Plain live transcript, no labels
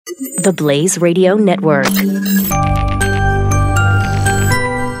The Blaze Radio Network.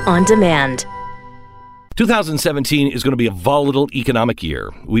 On demand. 2017 is going to be a volatile economic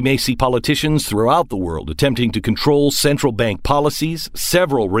year. We may see politicians throughout the world attempting to control central bank policies.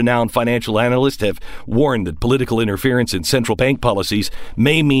 Several renowned financial analysts have warned that political interference in central bank policies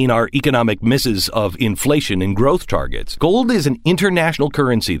may mean our economic misses of inflation and growth targets. Gold is an international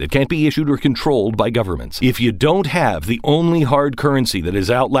currency that can't be issued or controlled by governments. If you don't have the only hard currency that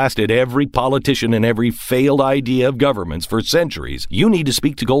has outlasted every politician and every failed idea of governments for centuries, you need to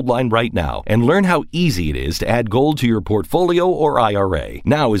speak to Goldline right now and learn how easy it is to add gold to your portfolio or IRA.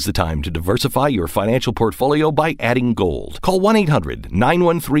 Now is the time to diversify your financial portfolio by adding gold. Call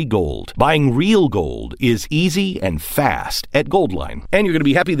 1-800-913-GOLD. Buying real gold is easy and fast at Goldline. And you're going to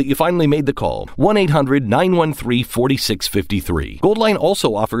be happy that you finally made the call. 1-800-913-4653. Goldline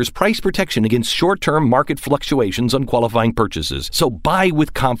also offers price protection against short-term market fluctuations on qualifying purchases. So buy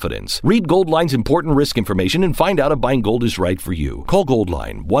with confidence. Read Goldline's important risk information and find out if buying gold is right for you. Call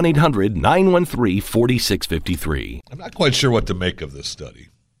Goldline 1-800-913-4653. I'm not quite sure what to make of this study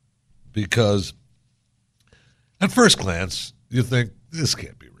because at first glance, you think this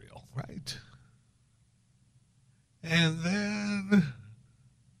can't be real, right? And then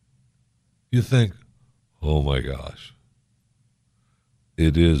you think, oh my gosh,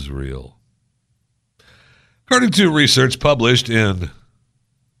 it is real. According to research published in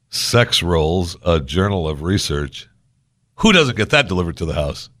Sex Roles, a journal of research, who doesn't get that delivered to the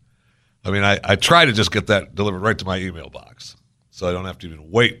house? I mean, I try to just get that delivered right to my email box so I don't have to even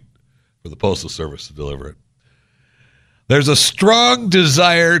wait for the Postal Service to deliver it. There's a strong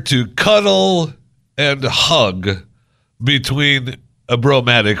desire to cuddle and hug between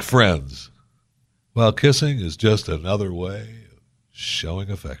bromantic friends, while kissing is just another way of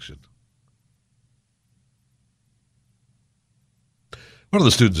showing affection. One of the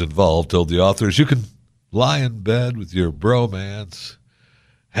students involved told the authors, you can lie in bed with your bromance,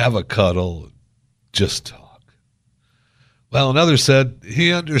 have a cuddle, just talk. Well, another said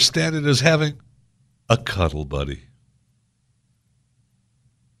he understood it as having a cuddle buddy.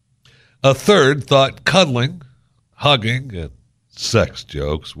 A third thought cuddling, hugging, and sex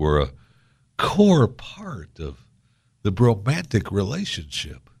jokes were a core part of the bromantic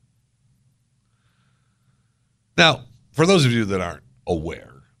relationship. Now, for those of you that aren't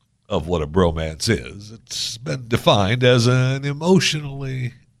aware of what a bromance is, it's been defined as an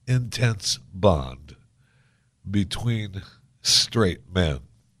emotionally intense bond between straight men.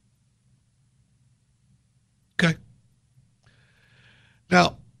 Okay.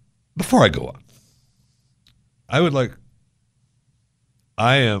 Now, before I go on, I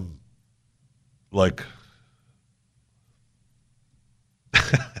am like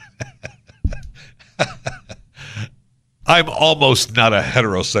I'm almost not a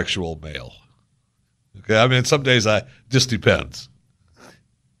heterosexual male. Okay, I mean, some days just depends.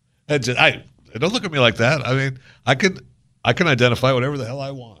 Don't look at me like that. I mean, I can identify whatever the hell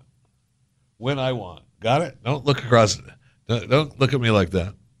I want, when I want. Got it? Don't look across. Don't look at me like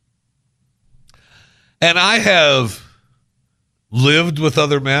that. And I have lived with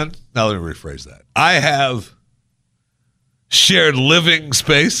other men. Now let me rephrase that. I have shared living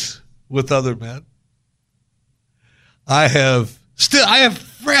space with other men. I have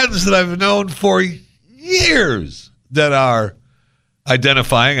friends that I've known for years that are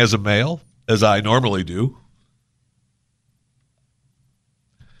identifying as a male, as I normally do.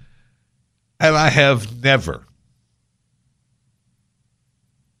 And I have never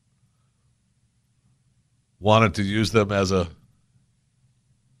wanted to use them as a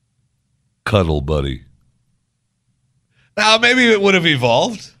cuddle buddy. Now, maybe it would have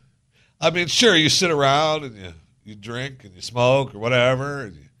evolved. I mean, sure, you sit around and you drink and you smoke or whatever,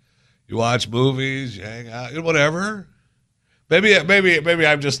 and you watch movies, you hang out, whatever. Maybe I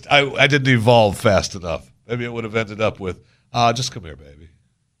didn't evolve fast enough. Maybe it would have ended up with, just come here, baby.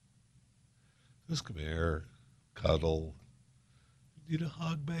 Just come here, cuddle. Need a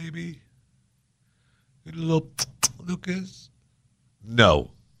hug, baby? Need a little kiss? No.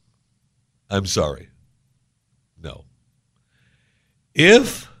 I'm sorry. No.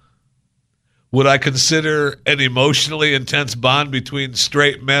 Would I consider an emotionally intense bond between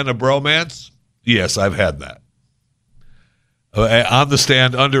straight men a bromance? Yes, I've had that. On the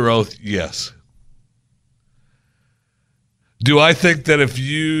stand, under oath, yes. Do I think that if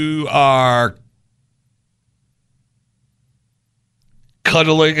you are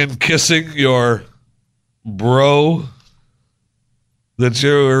cuddling and kissing your bro, that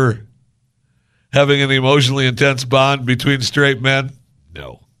you're having an emotionally intense bond between straight men?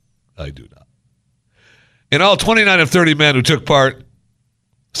 No, I do not. In all, 29 of 30 men who took part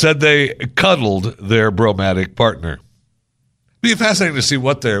said they cuddled their bromantic partner. It'd be fascinating to see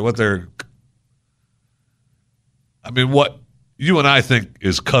what you and I think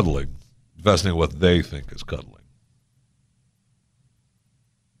is cuddling. Fascinating what they think is cuddling.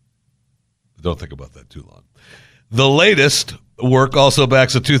 Don't think about that too long. The latest work also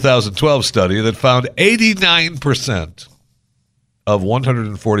backs a 2012 study that found 89% of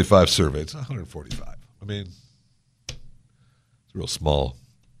 145 surveys. 145. I mean, it's real small.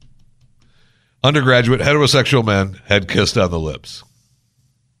 Undergraduate heterosexual men had kissed on the lips.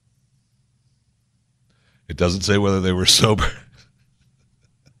 It doesn't say whether they were sober.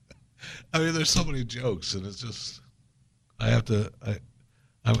 I mean, there's so many jokes, and it's just I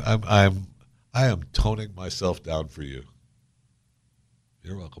am toning myself down for you.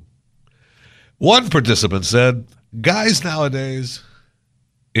 You're welcome. One participant said, guys nowadays,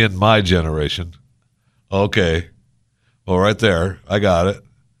 in my generation, okay, well, right there, I got it.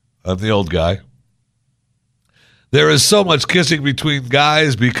 I'm the old guy. There is so much kissing between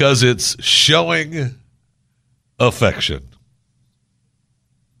guys because it's showing affection.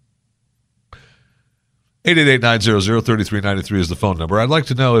 888-900-3393 is the phone number. I'd like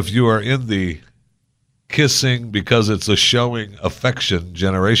to know if you are in the kissing because it's a showing affection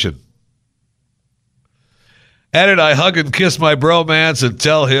generation. Added, I hug and kiss my bromance and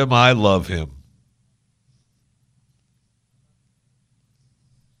tell him I love him.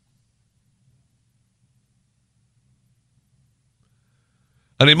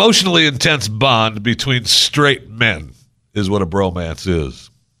 An emotionally intense bond between straight men is what a bromance is.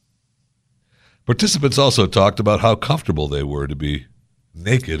 Participants also talked about how comfortable they were to be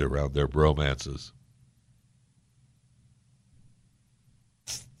naked around their bromances.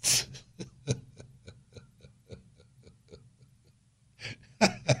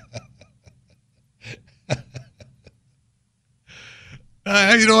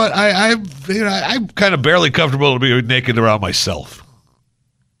 You know what? I'm kind of barely comfortable to be naked around myself.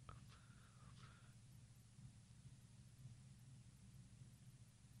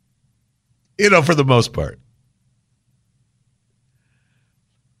 You know, for the most part.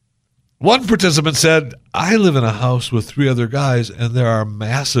 One participant said, I live in a house with 3 other guys, and there are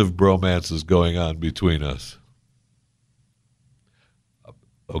massive bromances going on between us.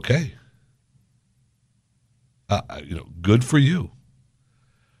 Okay. Good for you.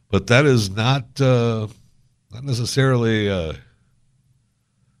 But that is not necessarily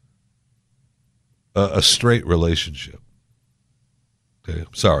a straight relationship. Okay,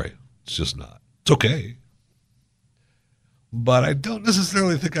 I'm sorry. It's just not. It's okay. But I don't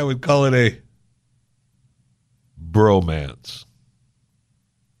necessarily think I would call it a bromance.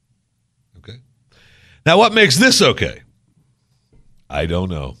 Okay? Now, what makes this okay? I don't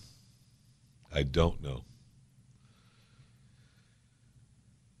know.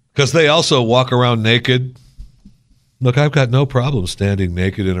 Because they also walk around naked. Look, I've got no problem standing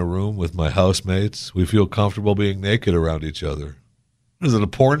naked in a room with my housemates. We feel comfortable being naked around each other. Is it a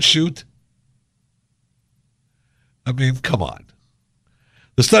porn shoot? I mean, come on.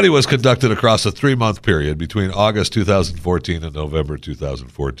 The study was conducted across a 3-month period between August 2014 and November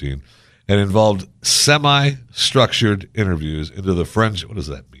 2014 and involved semi-structured interviews into the friendship. What does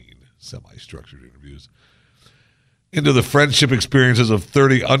that mean? Semi-structured interviews. Into the friendship experiences of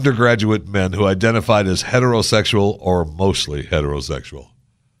 30 undergraduate men who identified as heterosexual or mostly heterosexual.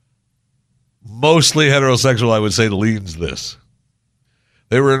 Mostly heterosexual, I would say, leans this.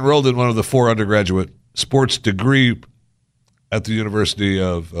 They were enrolled in one of the 4 undergraduate sports degree at the University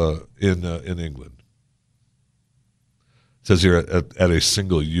of in England. It says here at a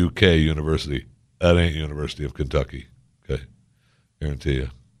single UK university. That ain't University of Kentucky. Okay, guarantee you.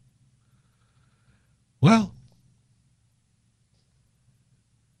 Well,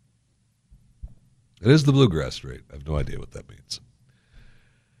 it is the bluegrass strait. I have no idea what that means.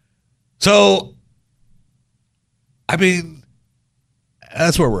 So, I mean,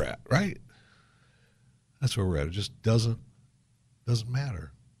 that's where we're at, right? That's where we're at. It just doesn't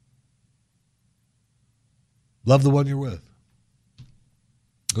matter. Love the one you're with.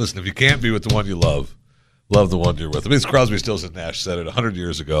 Listen, if you can't be with the one you love the one you're with. I mean, it's Crosby, Stills, and Nash said it 100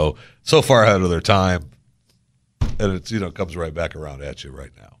 years ago. So far ahead of their time. And it's, comes right back around at you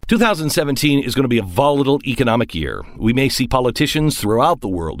right now. 2017 is going to be a volatile economic year. We may see politicians throughout the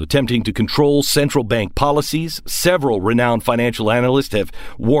world attempting to control central bank policies. Several renowned financial analysts have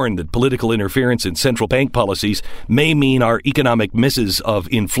warned that political interference in central bank policies may mean our economic misses of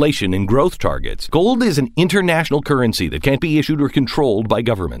inflation and growth targets. Gold is an international currency that can't be issued or controlled by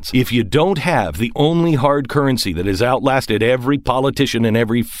governments. If you don't have the only hard currency that has outlasted every politician and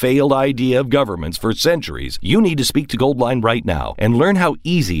every failed idea of governments for centuries, you need to to speak to Goldline right now and learn how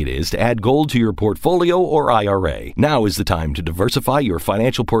easy it is to add gold to your portfolio or IRA. Now is the time to diversify your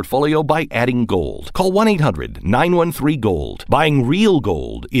financial portfolio by adding gold. Call 1-800-913-GOLD. Buying real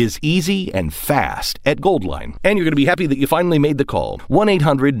gold is easy and fast at Goldline. And you're going to be happy that you finally made the call.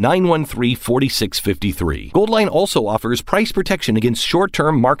 1-800-913-4653. Goldline also offers price protection against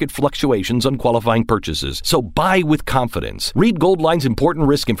short-term market fluctuations on qualifying purchases. So buy with confidence. Read Goldline's important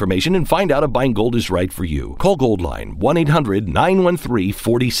risk information and find out if buying gold is right for you. Call Goldline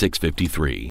 1-800-913-4653.